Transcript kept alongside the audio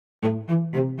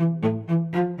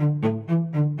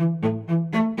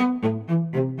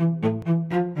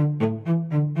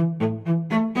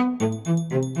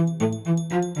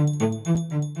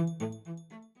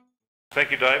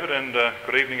David, and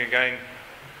good evening again,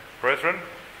 brethren.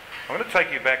 I'm going to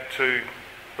take you back to,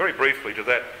 very briefly, to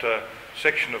that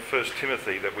section of 1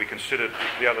 Timothy that we considered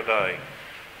the other day.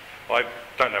 I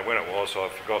don't know when it was,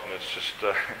 I've forgotten, it's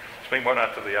been one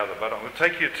after the other, but I'm going to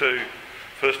take you to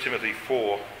 1 Timothy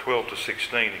 4, 12 to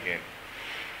 16 again.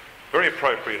 Very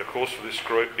appropriate, of course, for this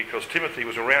group, because Timothy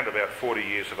was around about 40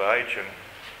 years of age, and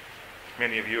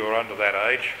many of you are under that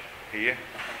age here.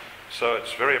 So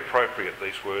it's very appropriate,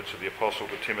 these words of the Apostle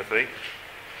to Timothy.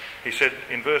 He said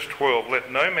in verse 12, "Let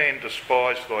no man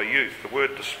despise thy youth." The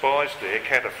word despise there,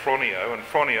 kataphronio, and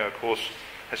phronio, of course,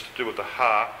 has to do with the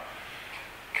heart.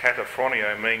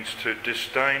 Kataphronio means to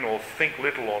disdain or think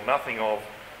little or nothing of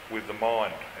with the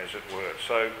mind, as it were.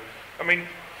 So, I mean,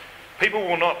 people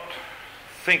will not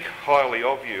think highly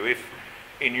of you if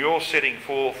in your setting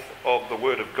forth of the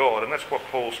Word of God, and that's what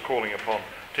Paul's calling upon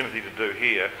Timothy to do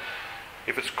here,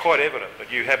 if it's quite evident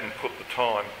that you haven't put the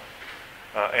time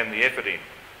and the effort in,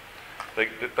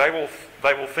 they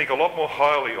will think a lot more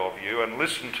highly of you and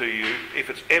listen to you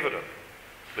if it's evident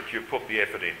that you've put the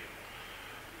effort in.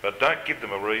 But don't give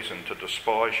them a reason to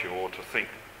despise you or to think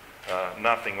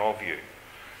nothing of you.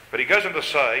 But he goes on to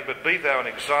say, "But be thou an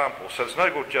example." So it's no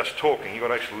good just talking, you've got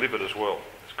to actually live it as well.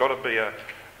 It's got to be a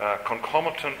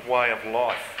concomitant way of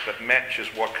life that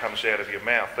matches what comes out of your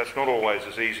mouth. That's not always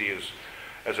as easy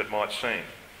as it might seem.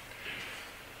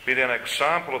 Be then an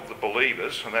example of the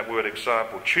believers, and that word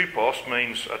example, chupos,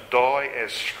 means a die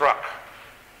as struck.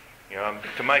 You know,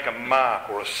 to make a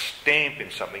mark or a stamp in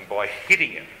something by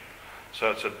hitting it. So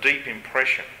it's a deep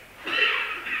impression.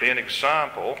 Be an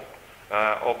example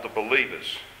of the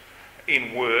believers.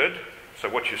 In word, so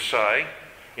what you say.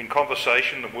 In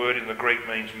conversation, the word in the Greek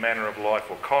means manner of life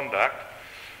or conduct.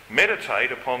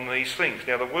 Meditate upon these things.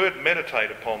 Now the word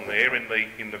meditate upon there in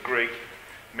the Greek,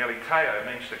 meliteo,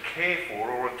 means to care for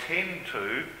or attend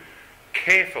to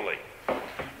carefully.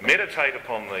 Meditate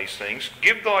upon these things.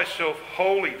 Give thyself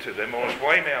wholly to them, or as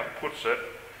Weymouth puts it,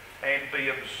 and be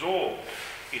absorbed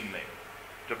in them.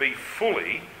 To be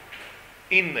fully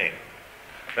in them.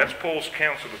 That's Paul's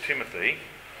counsel to Timothy,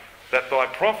 that thy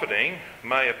profiting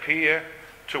may appear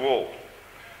to all.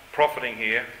 Profiting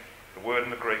here, the word in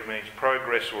the Greek means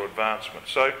progress or advancement.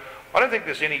 So I don't think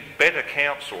there's any better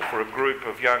counsel for a group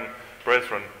of young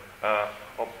brethren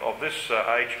of this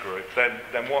age group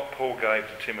than what Paul gave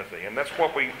to Timothy. And that's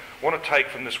what we want to take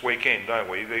from this weekend, don't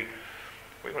we? We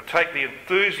want to take the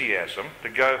enthusiasm to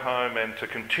go home and to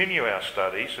continue our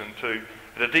studies and to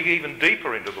dig even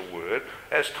deeper into the Word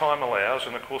as time allows.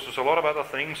 And of course there's a lot of other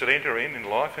things that enter in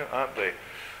life, aren't there?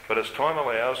 But as time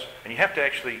allows, and you have to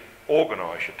actually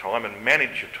organise your time and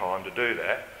manage your time to do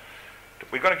that,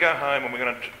 we're going to go home and we're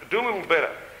going to do a little better.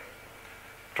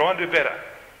 Try and do better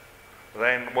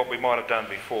than what we might have done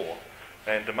before.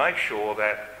 And to make sure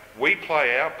that we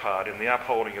play our part in the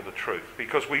upholding of the truth.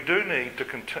 Because we do need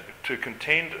to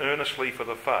contend earnestly for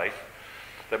the faith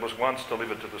that was once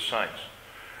delivered to the saints.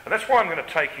 And that's why I'm going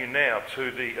to take you now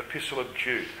to the Epistle of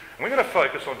Jude. And we're going to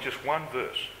focus on just one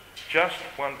verse. Just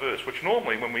one verse, which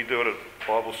normally when we do it at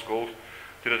Bible schools,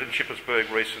 did it in Shippensburg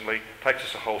recently, takes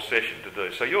us a whole session to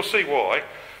do. So you'll see why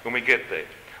when we get there.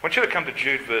 I want you to come to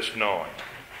Jude verse 9.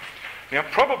 Now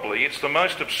probably it's the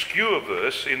most obscure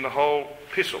verse in the whole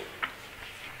epistle.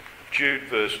 Jude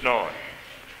verse 9.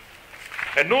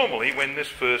 And normally when this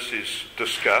verse is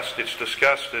discussed, it's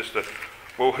discussed as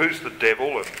who's the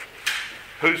devil and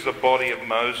who's the body of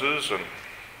Moses and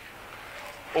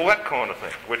all that kind of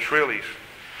thing, which really,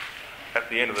 at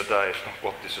the end of the day, is not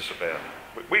what this is about.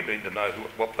 We need to know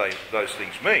what those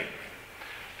things mean.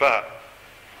 But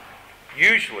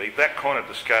usually that kind of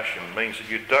discussion means that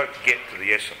you don't get to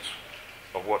the essence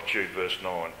of what Jude verse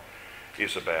 9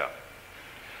 is about.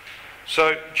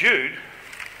 So Jude,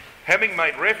 having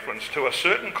made reference to a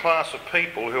certain class of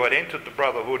people who had entered the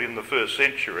brotherhood in the first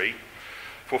century,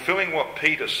 fulfilling what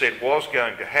Peter said was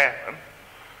going to happen,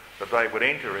 that they would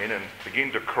enter in and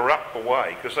begin to corrupt the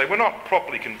way, because they were not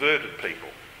properly converted people.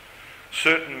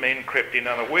 Certain men crept in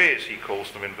unawares, he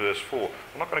calls them in verse 4.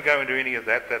 I'm not going to go into any of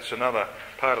that, that's another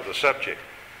part of the subject.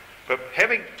 But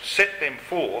having set them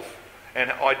forth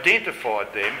and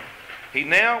identified them, he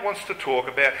now wants to talk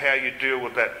about how you deal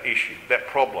with that issue, that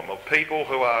problem of people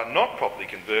who are not properly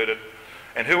converted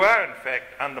and who are in fact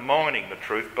undermining the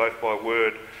truth both by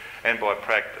word and by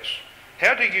practice.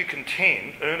 How do you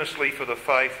contend earnestly for the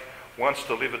faith once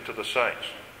delivered to the saints?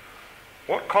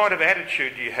 What kind of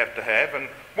attitude do you have to have, and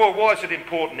why is it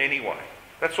important anyway?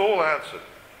 That's all answered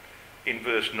in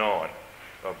verse 9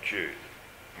 of Jude.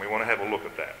 We want to have a look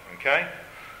at that, okay?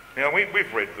 Now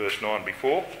we've read verse 9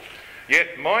 before.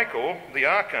 Yet Michael, the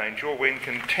archangel, when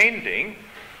contending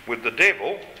with the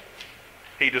devil,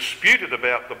 he disputed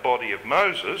about the body of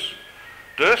Moses,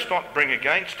 durst not bring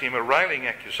against him a railing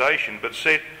accusation, but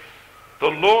said, the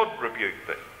Lord rebuked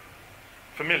thee.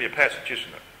 Familiar passage,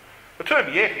 isn't it? The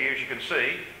term yet here, as you can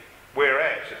see,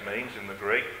 whereas it means in the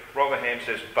Greek. Rotherham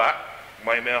says but.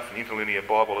 Weymouth and Interlinear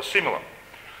Bible are similar.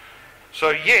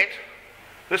 So yet,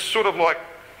 this is sort of like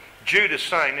Jude is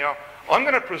saying, now, I'm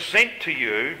going to present to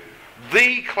you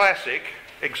the classic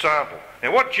example.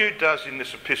 Now, what Jude does in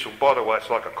this epistle, by the way, it's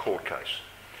like a court case.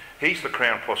 He's the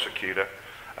Crown Prosecutor.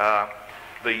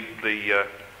 The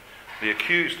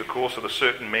accused, of course, are the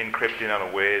certain men crept in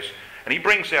unawares, and he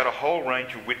brings out a whole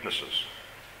range of witnesses.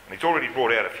 And he's already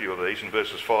brought out a few of these in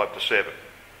verses 5 to 7.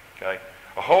 Okay?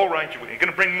 A whole range of witnesses. He's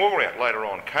going to bring more out later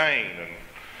on, Cain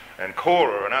and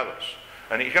Korah and others.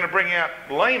 And he's going to bring out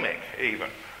Lamech even,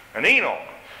 and Enoch.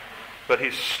 But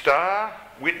his star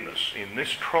witness in this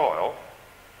trial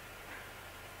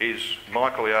is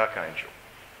Michael the Archangel.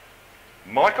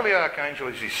 Michael the Archangel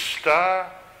is his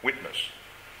star witness.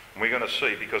 And we're going to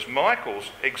see, because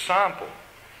Michael's example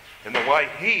in the way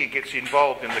he gets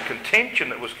involved in the contention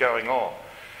that was going on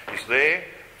is there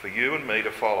for you and me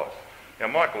to follow. Now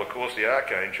Michael, of course, the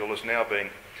Archangel, has now been,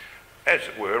 as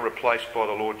it were, replaced by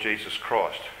the Lord Jesus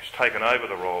Christ. He's taken over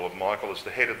the role of Michael as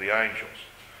the head of the angels.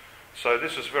 So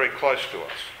this is very close to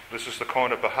us. This is the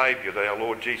kind of behaviour that our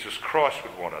Lord Jesus Christ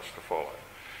would want us to follow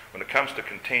when it comes to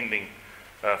contending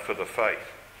for the faith.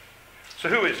 So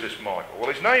who is this Michael?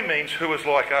 Well, his name means who is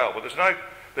like ale, but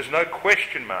there's no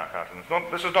question mark after him.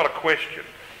 This is not a question.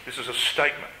 This is a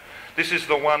statement. This is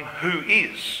the one who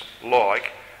is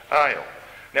like ale.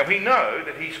 Now we know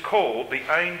that he's called the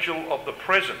angel of the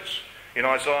presence in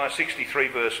Isaiah 63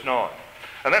 verse 9.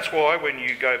 And that's why when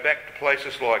you go back to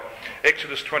places like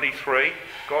Exodus 23,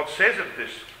 God says of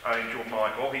this angel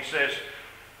Michael, he says,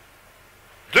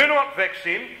 do not vex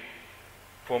him,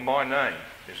 for my name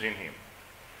is in him.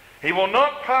 He will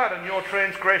not pardon your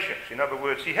transgressions. In other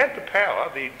words, he had the power,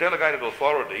 the delegated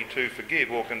authority to forgive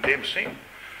or condemn sin. And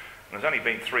there's only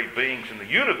been three beings in the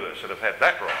universe that have had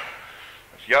that right.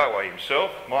 It's Yahweh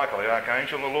himself, Michael the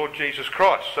Archangel, and the Lord Jesus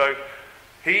Christ. So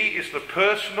he is the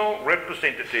personal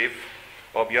representative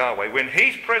of Yahweh. When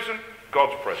he's present,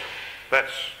 God's present.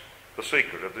 That's the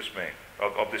secret of this man,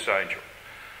 of this angel.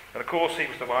 And of course he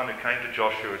was the one who came to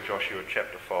Joshua in Joshua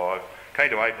chapter 5, came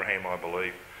to Abraham, I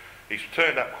believe. He's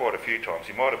turned up quite a few times.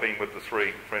 He might have been with the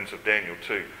three friends of Daniel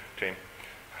too, Tim.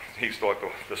 He's like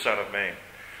the Son of Man.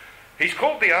 He's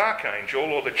called the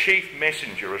Archangel, or the Chief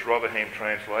Messenger, as Rotherham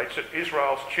translates it,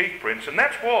 Israel's Chief Prince. And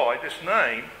that's why this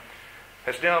name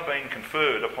has now been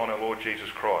conferred upon our Lord Jesus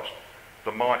Christ,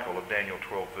 the Michael of Daniel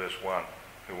 12 verse 1,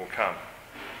 who will come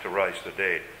to raise the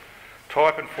dead.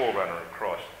 Type and forerunner of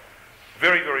Christ.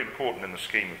 Very, very important in the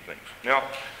scheme of things. Now,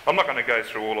 I'm not going to go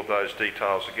through all of those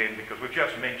details again because we've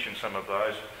just mentioned some of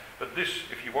those. But this,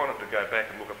 if you wanted to go back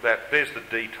and look at that, there's the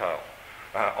detail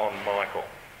on Michael.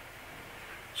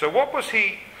 So what was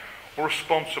he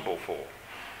responsible for?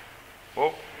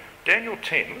 Well, Daniel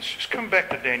 10. Let's just come back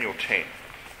to Daniel 10.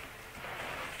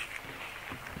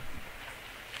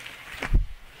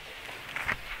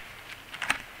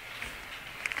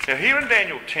 Now here in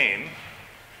Daniel 10,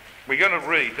 we're going to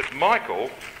read that Michael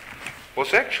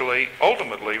was actually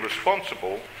ultimately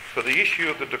responsible for the issue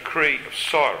of the decree of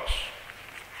Cyrus.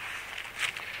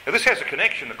 Now this has a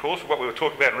connection, of course, with what we were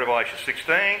talking about in Revelation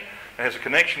 16. It has a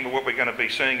connection with what we're going to be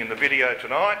seeing in the video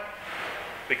tonight,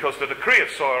 because the decree of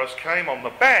Cyrus came on the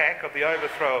back of the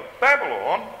overthrow of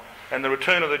Babylon and the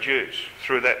return of the Jews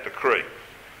through that decree.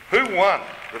 Who won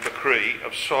the decree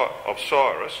of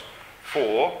Cyrus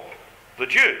for the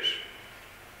Jews?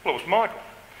 Well, it was Michael.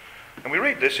 And we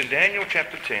read this in Daniel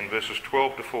chapter 10, verses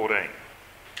 12 to 14.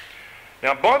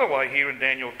 Now, by the way, here in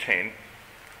Daniel 10,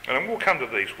 and we'll come to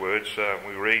these words,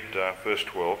 we read verse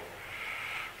 12,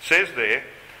 it says there,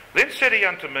 Then said he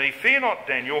unto me, Fear not,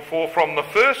 Daniel, for from the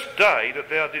first day that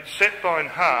thou didst set thine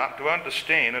heart to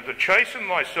understand and to chasten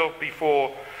thyself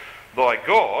before thy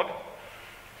God,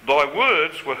 thy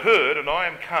words were heard, and I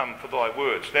am come for thy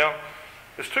words. Now,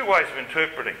 there's two ways of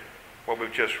interpreting what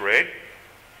we've just read.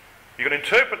 You can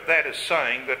interpret that as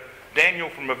saying that Daniel,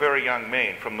 from a very young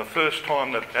man, from the first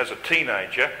time that as a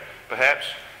teenager, perhaps,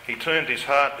 he turned his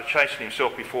heart to chasten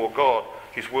himself before God,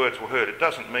 his words were heard. It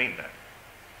doesn't mean that.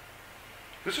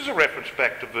 This is a reference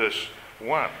back to verse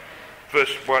 1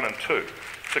 and 2.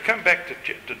 So come back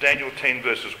to Daniel 10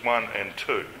 verses 1 and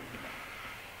 2.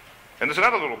 And there's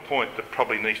another little point that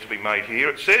probably needs to be made here.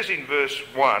 It says in verse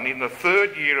 1, in the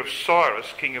 3rd year of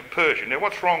Cyrus, king of Persia. Now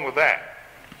what's wrong with that?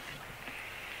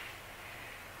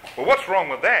 Well, what's wrong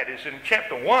with that is in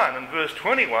chapter 1 and verse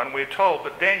 21, we're told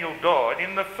that Daniel died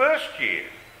in the 1st year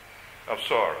of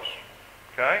Cyrus.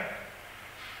 Okay?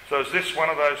 So is this one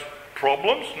of those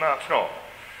problems? No, it's not.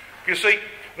 You see,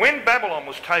 when Babylon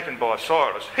was taken by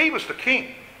Cyrus, he was the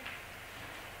king.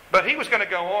 But he was going to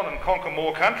go on and conquer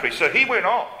more countries, so he went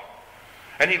on.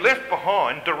 And he left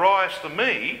behind Darius the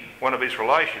Mede, one of his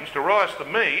relations. Darius the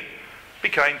Mede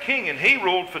became king, and he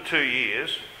ruled for 2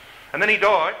 years. And then he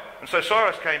died, and so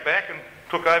Cyrus came back and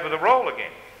took over the role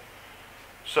again.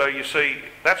 So you see,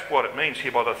 that's what it means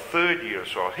here by the 3rd year of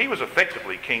Cyrus. He was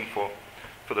effectively king for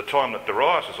the time that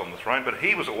Darius was on the throne, but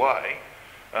he was away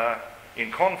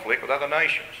in conflict with other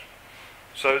nations.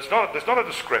 So there's not a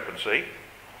discrepancy.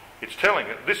 It's telling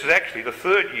it, this is actually, the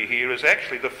 3rd year here is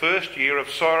actually the 1st year of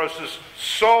Cyrus's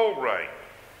sole reign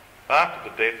after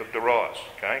the death of Darius.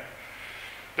 Okay?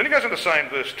 Then he goes on to say in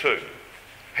verse 2,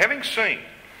 having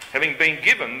been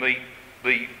given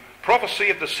the prophecy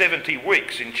of the 70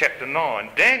 weeks in chapter 9,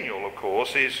 Daniel, of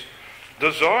course, is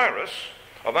desirous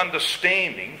of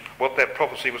understanding what that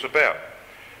prophecy was about.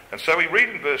 And so we read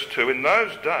in verse 2, in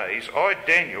those days I,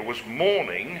 Daniel, was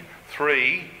mourning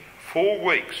 3 full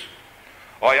weeks.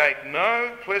 I ate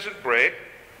no pleasant bread,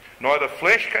 neither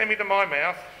flesh came into my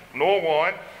mouth, nor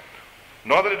wine,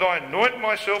 neither did I anoint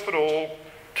myself at all,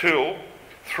 till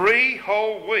 3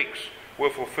 whole weeks were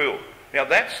fulfilled. Now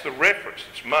that's the reference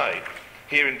that's made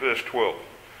here in verse 12.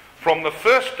 From the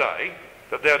first day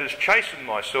that thou didst chasten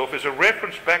thyself is a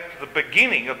reference back to the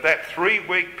beginning of that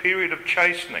 3-week period of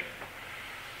chastening.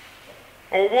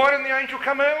 Well, why didn't the angel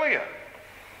come earlier?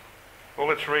 Well,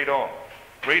 let's read on.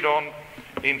 Read on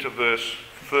into verse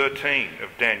 13 of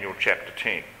Daniel chapter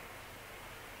 10.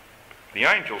 The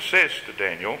angel says to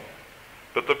Daniel,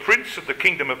 but the prince of the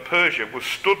kingdom of Persia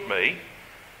withstood me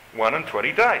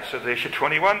 21 days. So there's your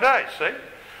 21 days, see?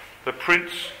 The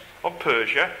prince of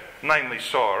Persia, namely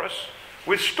Cyrus,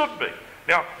 withstood me.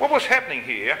 Now, what was happening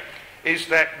here is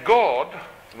that God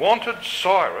wanted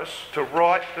Cyrus to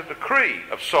write the decree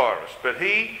of Cyrus, but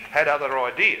he had other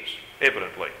ideas,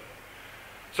 evidently.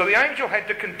 So the angel had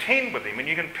to contend with him, and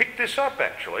you can pick this up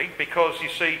actually, because you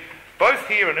see, both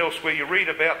here and elsewhere you read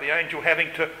about the angel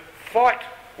having to fight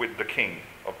with the king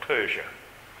of Persia.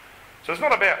 So it's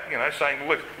not about, saying,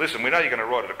 look, listen, we know you're going to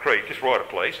write a decree, just write it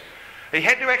please. He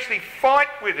had to actually fight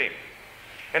with him.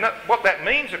 And what that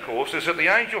means, of course, is that the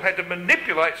angel had to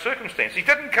manipulate circumstances. He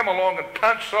didn't come along and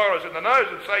punch Cyrus in the nose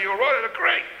and say, you'll write a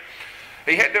decree.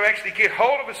 He had to actually get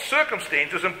hold of his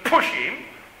circumstances and push him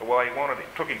the way he wanted. It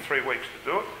took him 3 weeks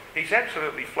to do it. He's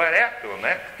absolutely flat out doing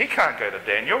that. He can't go to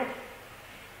Daniel.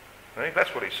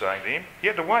 That's what he's saying to him. You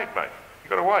had to wait, mate.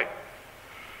 You've got to wait.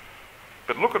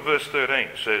 But look at verse 13.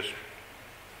 It says,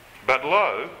 but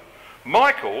lo,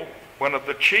 Michael, one of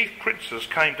the chief princes,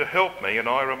 came to help me, and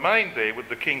I remained there with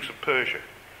the kings of Persia.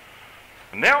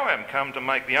 And now I am come to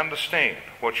make thee understand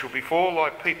what shall befall thy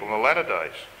people in the latter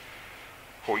days.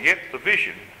 For yet the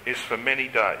vision is for many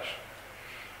days.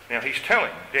 Now he's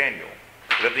telling Daniel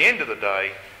that at the end of the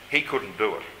day, he couldn't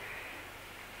do it.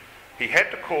 He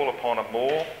had to call upon a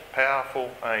more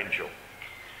powerful angel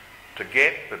to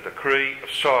get the decree of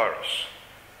Cyrus.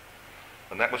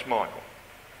 And that was Michael.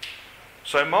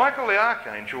 So Michael the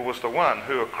archangel was the one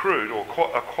who accrued or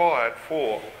acquired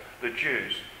for the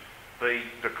Jews the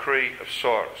decree of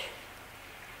Cyrus.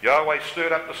 Yahweh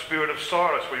stirred up the spirit of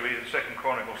Cyrus, we read in 2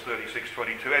 Chronicles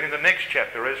 36:22, and in the next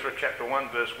chapter, Ezra chapter 1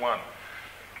 verse 1.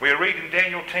 We read in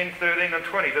Daniel 10, 13 and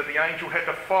 20 that the angel had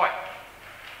to fight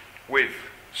with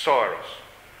Cyrus.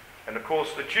 And of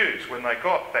course the Jews, when they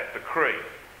got that decree,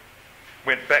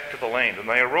 went back to the land, and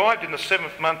they arrived in the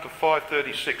 7th month of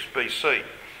 536 BC.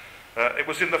 It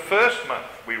was in the 1st month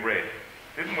we read,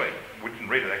 didn't we? We didn't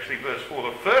read it actually, verse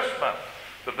 4, the 1st month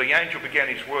that the angel began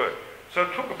his work. So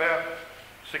it took about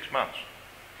 6 months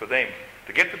for them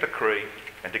to get the decree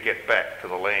and to get back to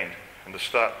the land and to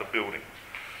start the building.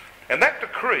 And that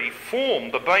decree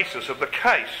formed the basis of the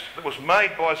case that was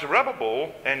made by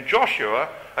Zerubbabel and Joshua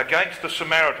against the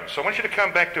Samaritans. So I want you to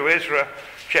come back to Ezra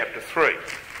chapter 3.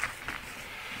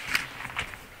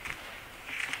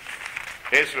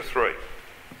 Ezra 3.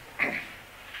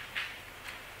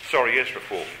 Sorry, Ezra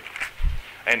 4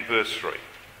 and verse 3.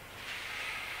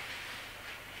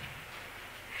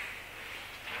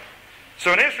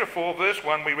 So in Ezra 4 verse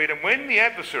 1 we read, and when the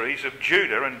adversaries of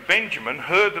Judah and Benjamin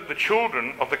heard that the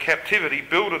children of the captivity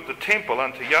builded the temple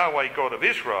unto Yahweh God of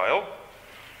Israel,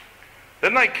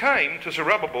 then they came to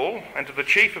Zerubbabel and to the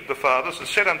chief of the fathers and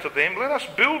said unto them, let us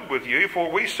build with you,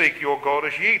 for we seek your God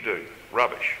as ye do.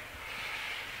 Rubbish.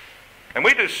 And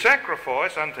we do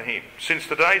sacrifice unto him, since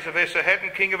the days of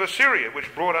Esarhaddon king of Assyria,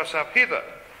 which brought us up hither.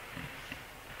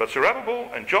 But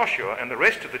Zerubbabel and Joshua and the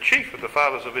rest of the chief of the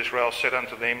fathers of Israel said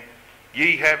unto them,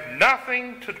 ye have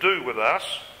nothing to do with us,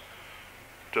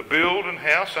 to build an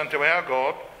house unto our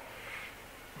God,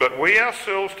 but we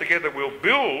ourselves together will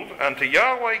build unto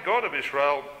Yahweh God of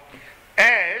Israel,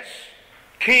 as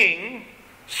King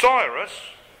Cyrus,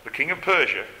 the king of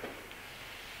Persia,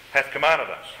 hath commanded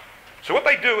us. So what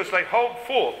they do is they hold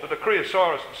forth the decree of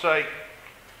Cyrus and say,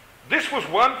 this was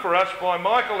won for us by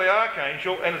Michael the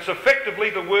archangel, and it's effectively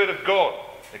the word of God.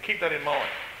 Now keep that in mind.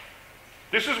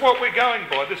 This is what we're going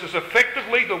by. This is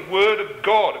effectively the word of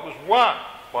God. It was won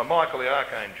by Michael the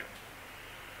archangel.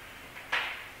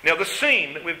 Now the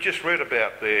scene that we've just read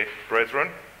about there, brethren,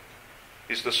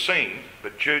 is the scene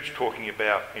that Jude's talking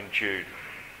about in Jude,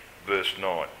 verse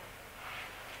 9.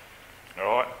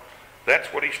 Alright? That's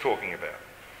what he's talking about.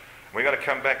 We're going to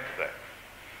come back to that.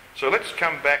 So let's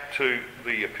come back to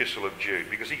the epistle of Jude,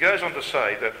 because he goes on to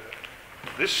say that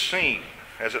this scene,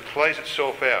 as it plays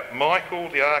itself out, Michael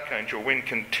the archangel, when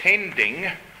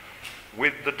contending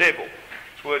with the devil.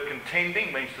 This word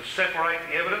contending means to separate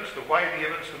the evidence, to weigh the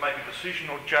evidence, to make a decision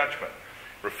or judgment.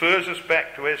 Refers us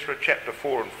back to Ezra chapter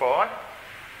 4 and 5.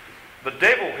 The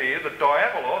devil here, the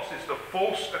diabolos, is the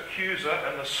false accuser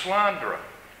and the slanderer.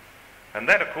 And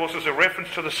that, of course, is a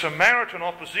reference to the Samaritan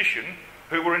opposition,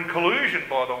 who were in collusion,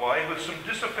 by the way, with some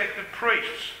disaffected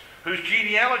priests, whose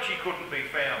genealogy couldn't be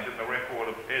found in the record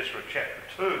of Ezra chapter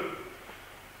 2,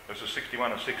 verses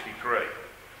 61 and 63.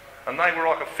 And they were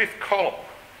like a fifth column.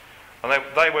 And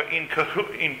they were in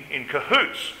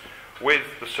cahoots with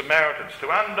the Samaritans to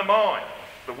undermine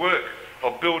the work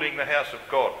of building the house of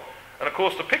God. And of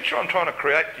course, the picture I'm trying to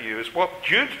create to you is what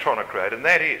Jude's trying to create, and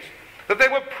that is that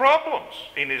there were problems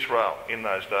in Israel in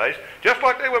those days, just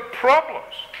like there were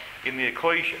problems in the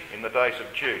ecclesia in the days of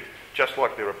Jude, just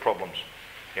like there are problems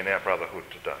in our brotherhood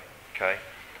today. Okay?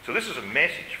 So this is a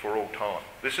message for all time.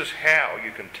 This is how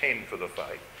you contend for the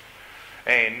faith.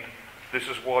 And this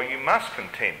is why you must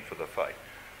contend for the faith.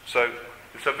 So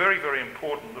it's a very, very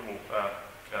important little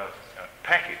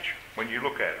package when you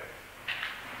look at it.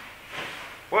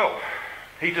 Well,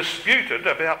 he disputed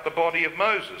about the body of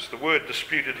Moses. The word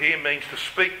disputed here means to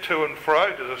speak to and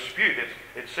fro, to dispute,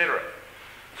 etc.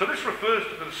 So this refers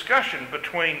to the discussion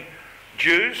between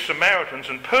Jews, Samaritans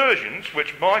and Persians,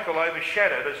 which Michael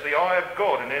overshadowed as the eye of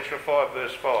God in Ezra 5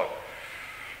 verse 5.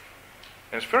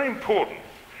 And it's very important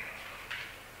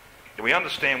that we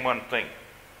understand one thing,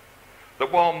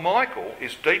 that while Michael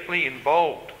is deeply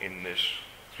involved in this,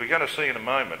 as we're going to see in a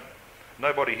moment,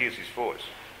 nobody hears his voice.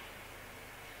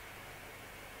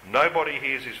 Nobody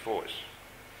hears his voice.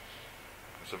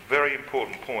 It's a very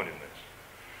important point in this.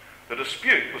 The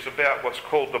dispute was about what's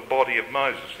called the body of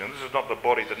Moses. Now, this is not the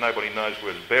body that nobody knows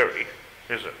where it's buried,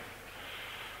 is it?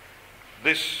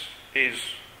 This is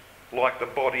like the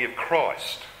body of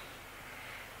Christ.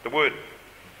 The word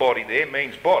body there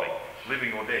means body,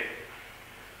 living or dead.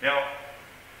 Now,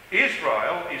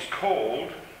 Israel is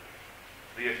called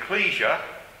the ecclesia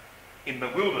in the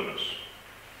wilderness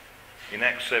in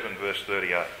Acts 7 verse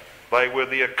 38. They were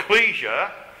the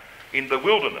ecclesia in the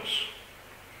wilderness.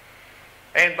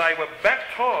 And they were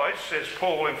baptised, says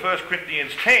Paul in 1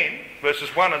 Corinthians 10 verses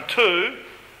 1 and 2,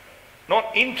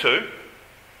 not into,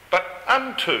 but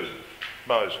unto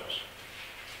Moses.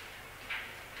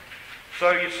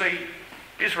 So you see,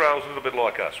 Israel's a little bit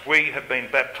like us. We have been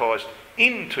baptised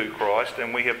into Christ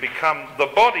and we have become the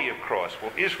body of Christ.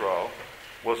 Well, Israel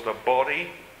was the body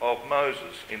of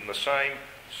Moses in the same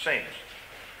sense.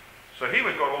 So here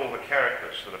we've got all the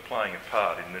characters that are playing a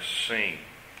part in this scene.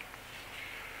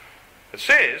 It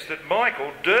says that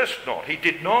Michael durst not, he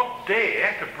did not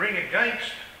dare to bring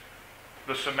against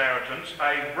the Samaritans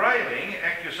a railing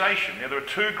accusation. Now there are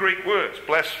two Greek words,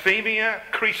 blasphemia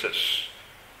krisis,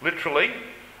 literally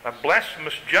a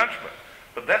blasphemous judgment.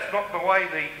 But that's not the way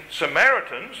the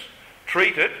Samaritans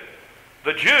treated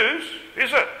the Jews,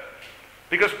 is it?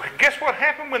 Because guess what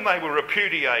happened when they were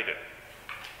repudiated?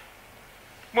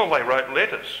 Well, they wrote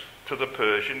letters to the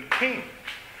Persian king.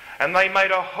 And they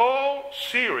made a whole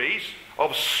series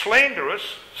of slanderous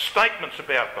statements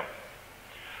about them.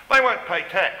 They won't pay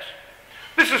tax.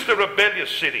 This is the rebellious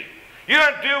city. You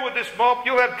don't deal with this mob,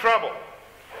 you'll have trouble.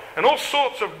 And all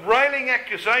sorts of railing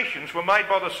accusations were made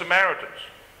by the Samaritans.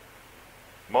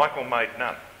 Michael made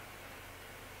none.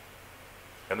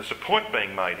 And there's a point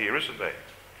being made here, isn't there?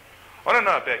 I don't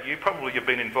know about you, probably you've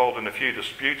been involved in a few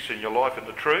disputes in your life in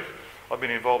the truth. I've been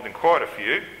involved in quite a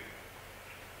few.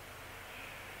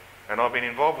 And I've been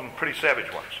involved in pretty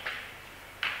savage ones.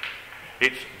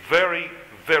 It's very,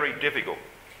 very difficult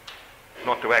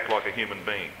not to act like a human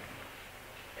being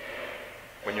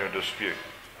when you're in a dispute.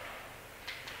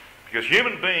 Because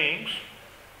human beings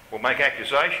will make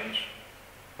accusations,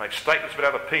 make statements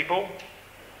about other people,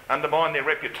 undermine their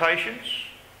reputations,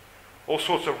 All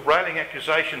sorts of railing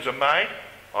accusations are made.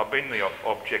 I've been the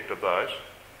object of those.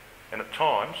 And at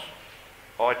times,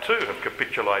 I too have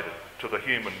capitulated to the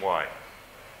human way.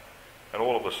 And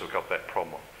all of us have got that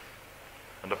problem.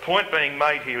 And the point being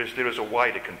made here is there is a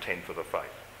way to contend for the faith.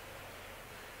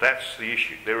 That's the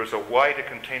issue. There is a way to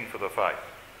contend for the faith.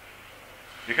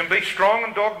 You can be strong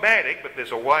and dogmatic, but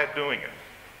there's a way of doing it.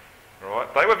 All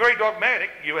right? They were very dogmatic.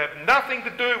 You have nothing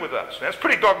to do with us. Now, it's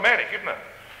pretty dogmatic, isn't it?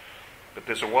 But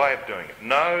there's a way of doing it.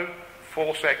 No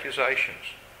false accusations.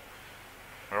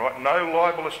 All right? No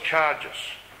libelous charges.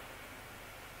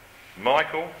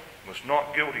 Michael was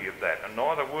not guilty of that, and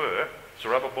neither were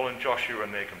Zerubbabel and Joshua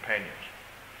and their companions.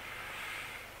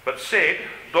 But said,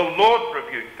 "The Lord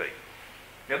rebuked thee."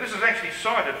 Now this is actually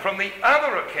cited from the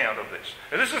other account of this.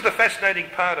 And this is the fascinating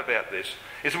part about this,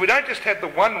 is that we don't just have the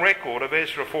one record of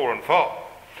Ezra 4 and 5.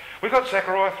 We've got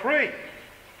Zechariah 3.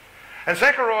 And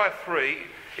Zechariah 3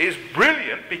 is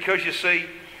brilliant because, you see,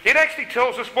 it actually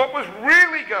tells us what was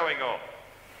really going on.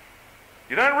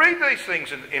 You don't read these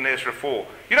things in Ezra 4.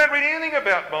 You don't read anything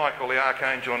about Michael the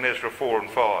archangel in Ezra 4 and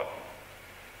 5.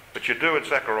 But you do in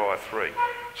Zechariah 3.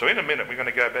 So in a minute we're going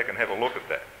to go back and have a look at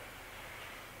that.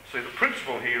 See, the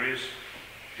principle here is,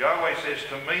 Yahweh says,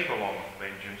 "To me belongeth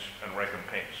vengeance and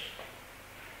recompense."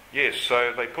 Yes,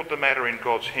 so they put the matter in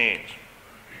God's hands.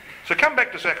 So come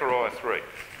back to Zechariah 3.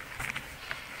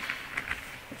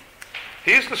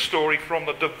 Here's the story from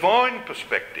the divine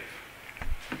perspective.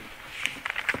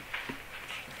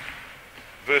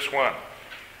 Verse 1.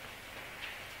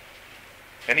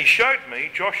 "And he showed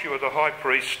me Joshua the high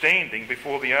priest standing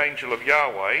before the angel of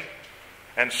Yahweh,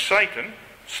 and Satan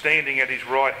standing at his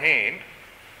right hand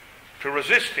to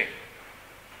resist him."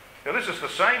 Now this is the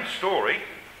same story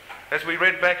as we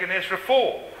read back in Ezra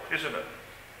 4, isn't it?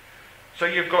 So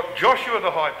you've got Joshua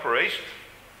the high priest,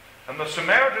 and the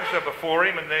Samaritans are before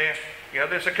him, and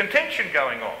there's a contention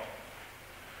going on.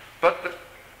 But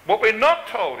what we're not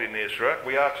told in Ezra,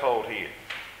 we are told here.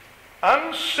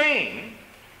 Unseen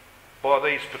by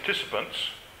these participants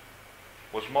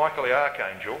was Michael the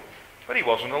archangel, but he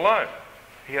wasn't alone.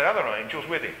 He had other angels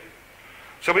with him.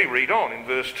 So we read on in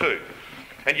verse 2.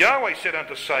 "And Yahweh said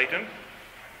unto Satan,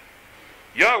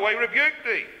 Yahweh rebuked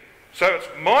thee." So it's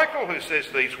Michael who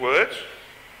says these words.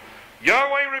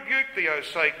 "Yahweh rebuked thee, O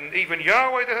Satan, even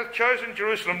Yahweh that hath chosen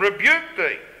Jerusalem rebuked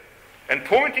thee." And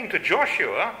pointing to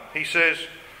Joshua, he says,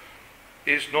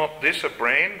 "Is not this a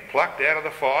brand plucked out of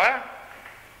the fire?"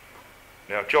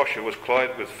 Now Joshua was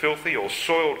clothed with filthy or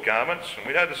soiled garments, and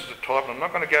we know this is a type, and I'm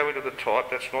not going to go into the type,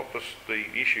 that's not the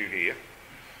issue here.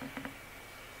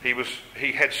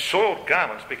 He had soiled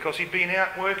garments because he'd been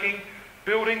out working,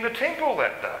 building the temple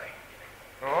that day.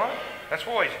 Alright? That's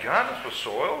why his garments were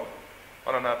soiled.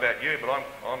 I don't know about you, but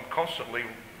I'm constantly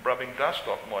rubbing dust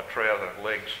off my trouser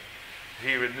legs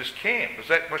here in this camp. Is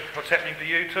that what's happening to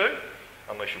you too?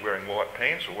 Unless you're wearing white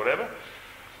pants or whatever.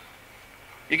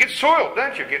 You get soiled,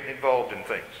 don't you, getting involved in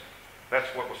things?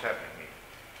 That's what was happening here.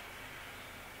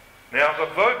 Now, the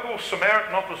vocal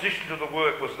Samaritan opposition to the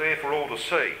work was there for all to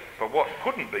see, but what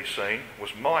couldn't be seen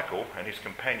was Michael and his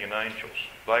companion angels.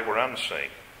 They were unseen.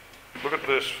 Look at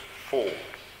verse 4.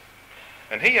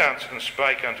 "And he answered and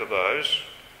spake unto those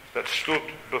that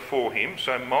stood before him."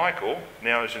 So Michael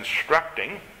now is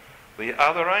instructing the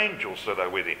other angels that are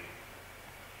with him.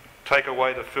 "Take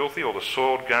away the filthy or the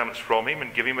soiled garments from him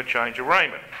and give him a change of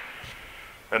raiment."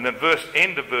 And then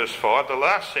end of verse 5, the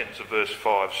last sentence of verse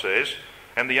 5 says,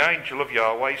 "And the angel of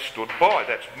Yahweh stood by."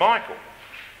 That's Michael.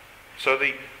 So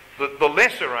the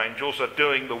lesser angels are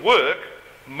doing the work.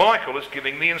 Michael is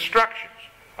giving the instructions.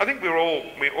 I think we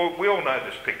all know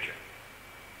this picture.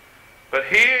 But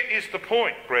here is the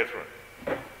point, brethren.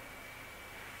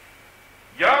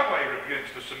 Yahweh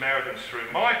rebukes the Samaritans through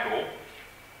Michael,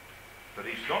 but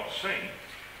he's not seen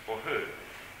or heard.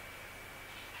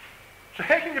 So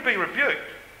how can you be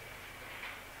rebuked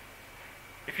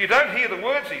if you don't hear the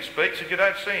words he speaks and you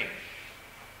don't see him?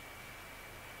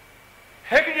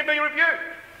 How can you be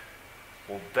rebuked?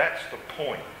 Well, that's the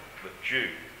point that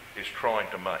Jude is trying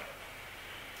to make.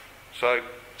 So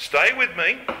stay with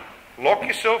me, lock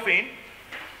yourself in,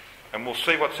 and we'll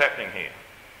see what's happening here.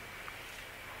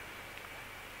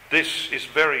 This is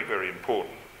very, very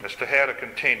important as to how to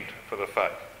contend for the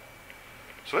faith.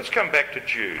 So let's come back to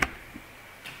Jude.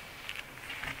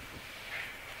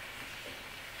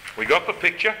 We got the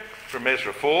picture from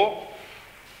Ezra 4.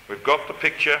 We've got the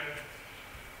picture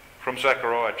from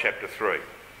Zechariah chapter 3.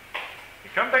 We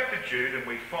come back to Jude and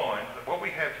we find that what we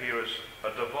have here is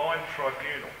a divine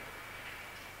tribunal.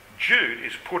 Jude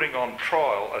is putting on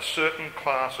trial a certain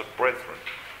class of brethren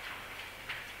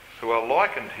who are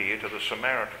likened here to the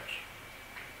Samaritans.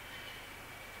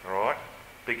 All right?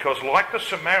 Because like the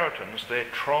Samaritans, they're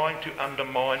trying to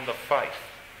undermine the faith.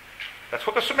 That's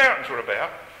what the Samaritans were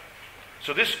about.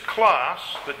 So this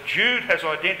class that Jude has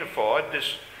identified,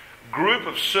 this group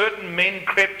of certain men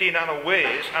crept in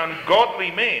unawares,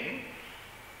 ungodly men,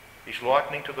 is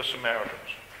likening to the Samaritans.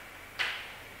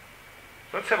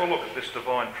 Let's have a look at this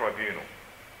divine tribunal.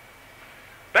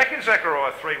 Back in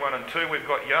Zechariah 3:1 and 2, we've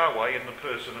got Yahweh in the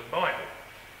person of Michael.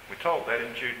 We're told that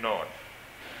in Jude 9.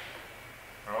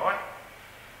 All right?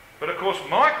 But of course,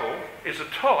 Michael is a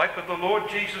type of the Lord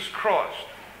Jesus Christ.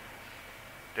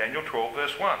 Daniel 12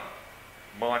 verse 1.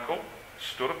 Michael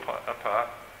stood apart.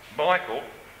 Michael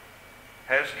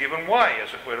has given way,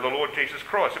 as it were, to the Lord Jesus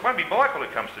Christ. It won't be Michael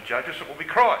who comes to judge us, it will be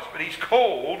Christ. But he's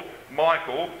called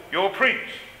Michael, your prince.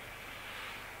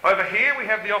 Over here we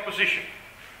have the opposition.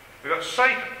 We've got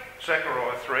Satan,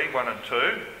 Zechariah 3:1 and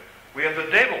 2. We have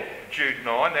the devil, Jude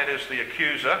 9, that is the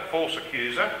accuser, false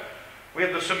accuser. We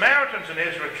have the Samaritans in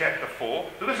Ezra chapter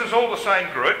 4. So this is all the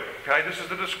same group. Okay, this is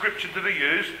the description that are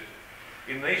used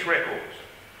in these records.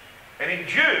 And in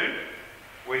Jude,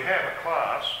 we have a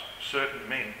class, certain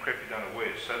men crept in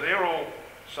unawares. So they're all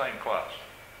same class.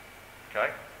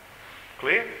 Okay?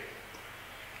 Clear?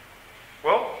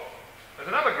 Well, there's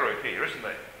another group here, isn't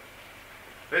there?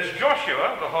 There's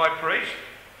Joshua, the high priest,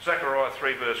 Zechariah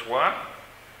 3 verse 1.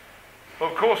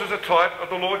 Of course, is a type of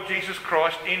the Lord Jesus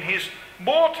Christ in his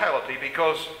mortality,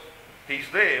 because he's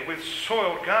there with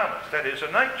soiled garments. That is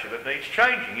a nature that needs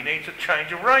changing. He needs a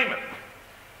change of raiment.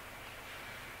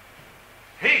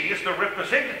 He is the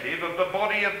representative of the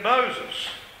body of Moses,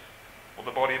 or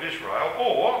the body of Israel,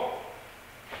 or,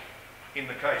 in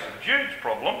the case of Jude's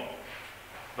problem,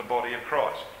 the body of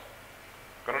Christ.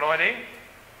 Got an idea?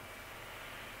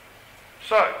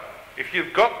 So, if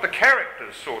you've got the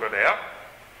characters sorted out,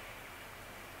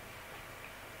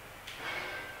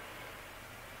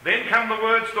 then come the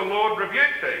words, the Lord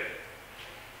rebuked thee.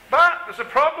 But there's a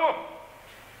problem.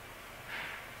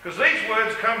 Because these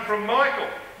words come from Michael,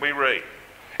 we read.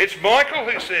 It's Michael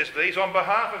who says these on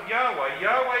behalf of Yahweh.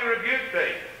 Yahweh rebuked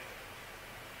thee.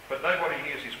 But nobody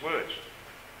hears his words.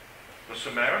 The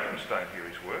Samaritans don't hear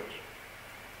his words.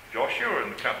 Joshua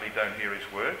and the company don't hear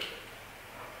his words.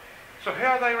 So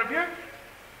how are they rebuked?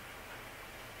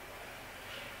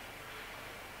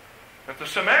 If the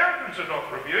Samaritans are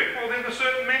not rebuked, well then the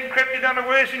certain men crept in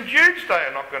unawares in Jude's day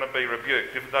are not going to be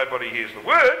rebuked if nobody hears the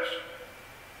words.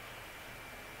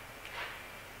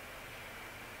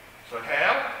 So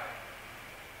how?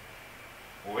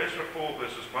 Well, Ezra 4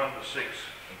 verses 1 to 6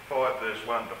 and 5 verse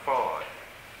 1 to 5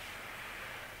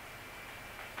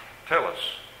 tell us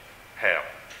how.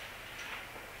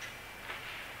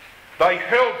 They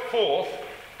held forth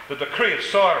the decree of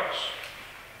Cyrus.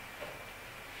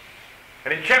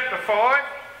 And in chapter 5,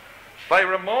 they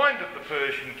reminded the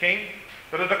Persian king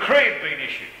that a decree had been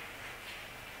issued.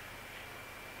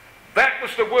 That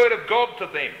was the word of God to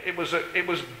them. It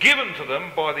was given to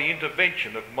them by the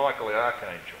intervention of Michael the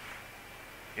archangel.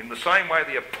 In the same way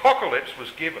the apocalypse was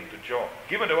given to John,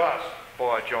 given to us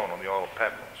by John on the Isle of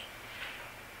Patmos.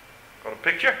 Got a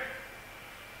picture?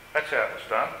 That's how it was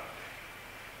done.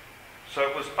 So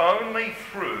it was only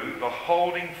through the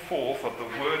holding forth of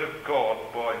the word of God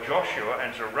by Joshua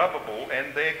and Zerubbabel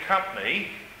and their company,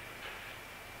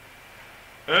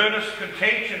 earnest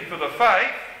contention for the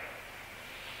faith,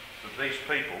 that these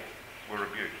people were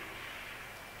rebuked.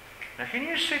 Now can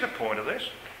you see the point of this?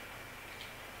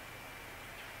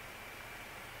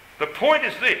 The point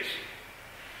is this: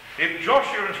 if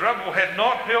Joshua and Zerubbabel had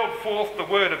not held forth the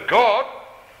word of God,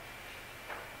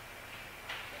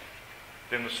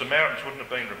 then the Samaritans wouldn't have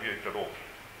been rebuked at all.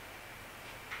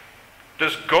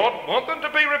 Does God want them to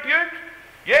be rebuked?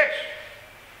 Yes.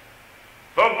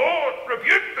 The Lord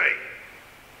rebuked thee.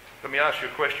 Let me ask you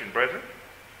a question, brethren.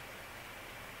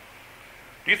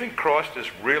 Do you think Christ is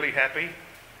really happy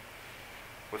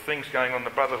with things going on in the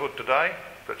brotherhood today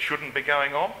that shouldn't be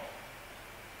going on?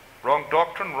 Wrong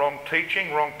doctrine, wrong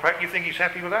teaching, wrong practice. You think he's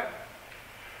happy with that?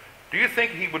 Do you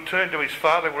think he would turn to his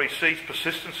Father where he sees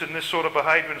persistence in this sort of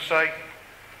behaviour and say,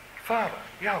 Father,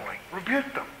 Yahweh,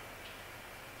 rebuke them?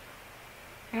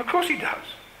 And of course he does.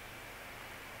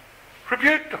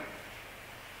 Rebuke them.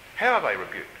 How are they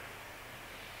rebuked?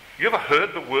 You ever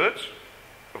heard the words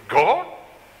of God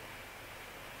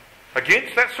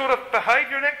against that sort of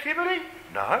behaviour and activity?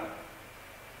 No.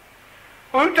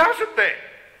 Well, who does it then?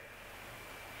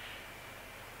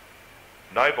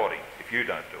 Nobody, if you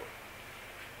don't do it.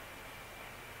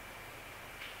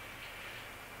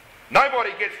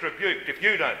 Nobody gets rebuked if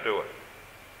you don't do it.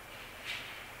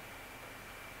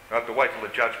 I have to wait till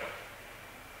the judgment.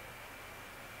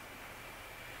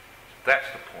 That's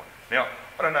the point. Now,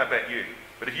 I don't know about you,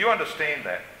 But if you understand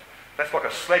that, that's like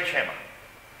a sledgehammer.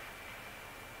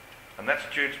 And that's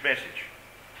Jude's message.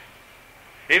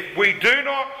 If we do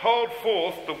not hold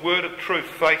forth the word of truth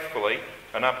faithfully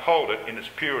and uphold it in its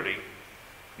purity,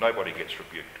 nobody gets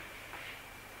rebuked.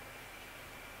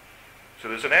 So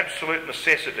there's an absolute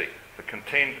necessity to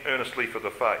contend earnestly for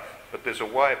the faith, but there's a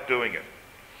way of doing it.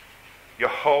 You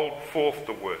hold forth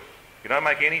the word. You don't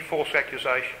make any false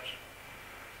accusations.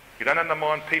 You don't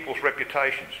undermine people's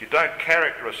reputations. You don't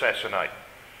character assassinate.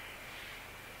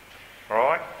 All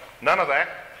right? None of that.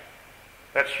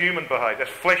 That's human behaviour. That's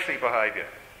fleshly behaviour.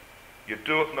 You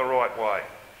do it in the right way.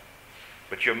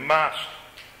 But you must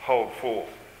hold forth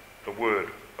the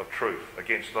word of truth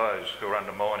against those who are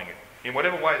undermining it, in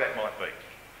whatever way that might be.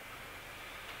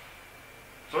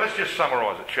 So let's just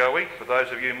summarise it, shall we? For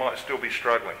those of you who might still be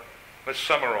struggling. Let's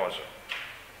summarise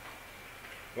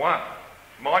it. 1.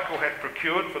 Michael had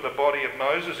procured for the body of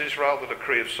Moses, Israel, the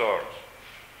decree of Cyrus.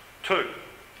 2.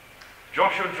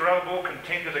 Joshua and Zerubbabel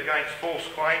contended against false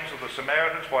claims of the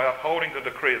Samaritans by upholding the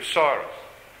decree of Cyrus.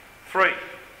 3.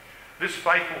 This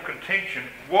faithful contention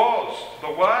was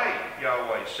the way,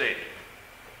 Yahweh said.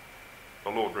 The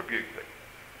Lord rebuked thee.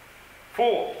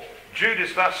 4. Jude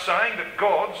is thus saying that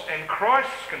God's and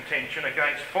Christ's contention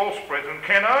against false brethren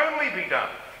can only be done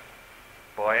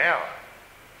by our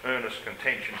earnest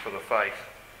contention for the faith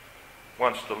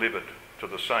once delivered to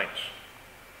the saints.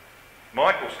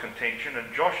 Michael's contention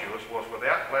and Joshua's was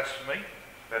without blasphemy,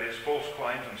 that is, false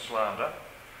claims and slander.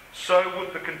 So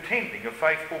would the contending of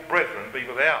faithful brethren be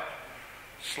without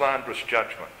slanderous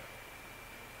judgment.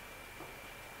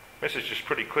 Message is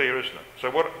pretty clear, isn't it? So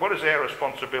what is our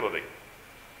responsibility?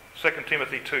 2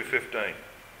 Timothy 2:15.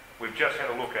 We've just had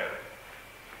a look at it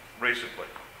recently.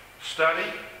 Study,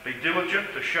 be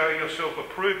diligent to show yourself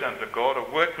approved unto God, a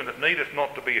workman that needeth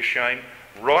not to be ashamed,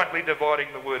 rightly dividing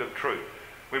the word of truth.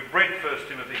 We've read 1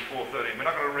 Timothy 4:13. We're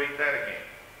not going to read that again.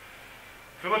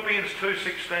 Philippians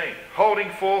 2:16.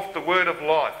 Holding forth the word of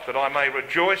life, that I may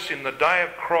rejoice in the day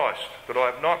of Christ, that I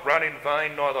have not run in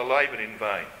vain, neither laboured in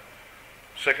vain.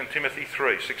 2 Timothy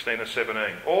 3:16 and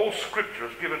 17. All scripture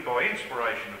is given by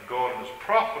inspiration of God and is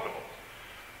profitable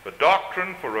for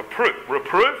doctrine, for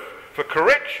reproof, for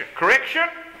correction. Correction?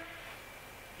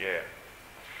 Yeah.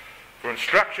 For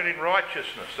instruction in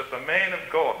righteousness, that the man of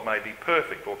God may be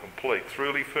perfect or complete,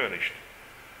 truly furnished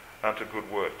unto good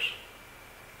works.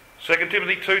 2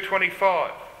 Timothy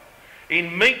 2:25.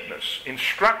 In meekness,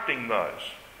 instructing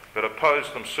those that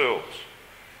oppose themselves,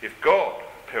 if God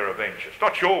peradventure, it's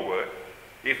not your work,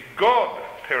 if God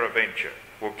peradventure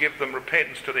will give them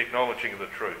repentance to the acknowledging of the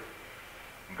truth.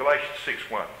 In Galatians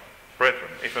 6:1.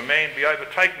 Brethren, if a man be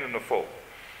overtaken in the fault,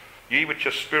 ye which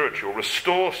are spiritual,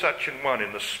 restore such an one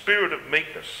in the spirit of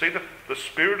meekness. See the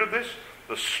spirit of this?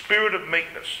 The spirit of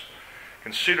meekness,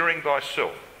 considering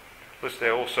thyself, lest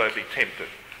thou also be tempted.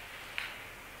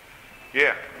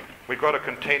 Yeah, we've got to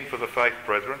contend for the faith,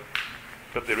 brethren,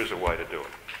 but there is a way to do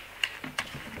it.